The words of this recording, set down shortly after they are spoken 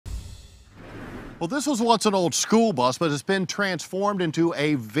Well, this was once an old school bus, but it's been transformed into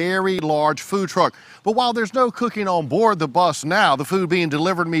a very large food truck. But while there's no cooking on board the bus now, the food being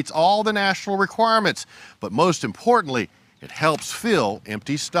delivered meets all the national requirements. But most importantly, it helps fill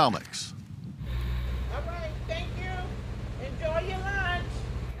empty stomachs. All right, thank you. Enjoy your lunch.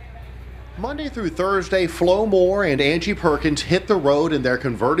 Monday through Thursday, Flo Moore and Angie Perkins hit the road in their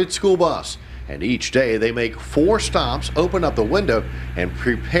converted school bus. And each day they make 4 stops, open up the window, and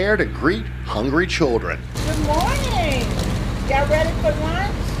prepare to greet hungry children. Good morning. Y'all ready for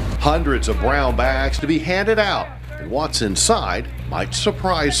lunch? Hundreds of brown bags to be handed out, and what's inside might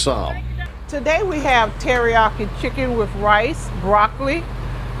surprise some. Today we have teriyaki chicken with rice, broccoli.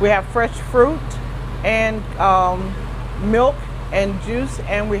 We have fresh fruit and milk and juice,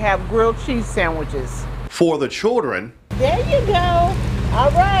 and we have grilled cheese sandwiches. For the children, there you go.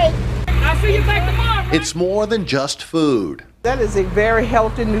 All right. I'll see you back tomorrow. It's more than just food. That is a very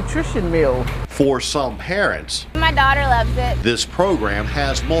healthy nutrition meal. For some parents, my daughter loves it. This program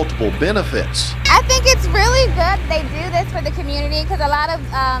has multiple benefits. I think it's really good they do this for the community because a lot of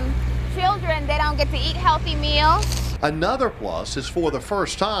children, they don't get to eat healthy meals. Another plus is for the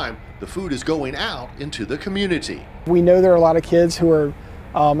first time, the food is going out into the community. We know there are a lot of kids who are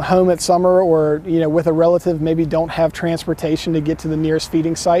home at summer or with a relative, maybe don't have transportation to get to the nearest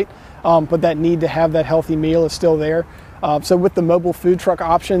feeding site, but that need to have that healthy meal is still there. So with the mobile food truck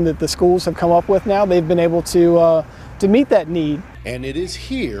option that the schools have come up with now, they've been able to meet that need. And it is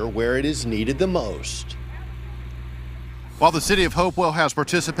here where it is needed the most. While the city of Hopewell has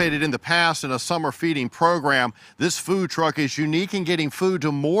participated in the past in a summer feeding program, this food truck is unique in getting food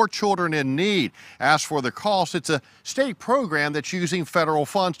to more children in need. As for the cost, it's a state program that's using federal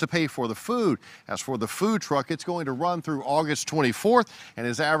funds to pay for the food. As for the food truck, it's going to run through August 24th and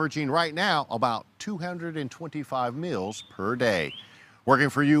is averaging right now about 225 meals per day. Working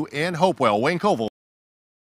for you in Hopewell, Wayne Covil.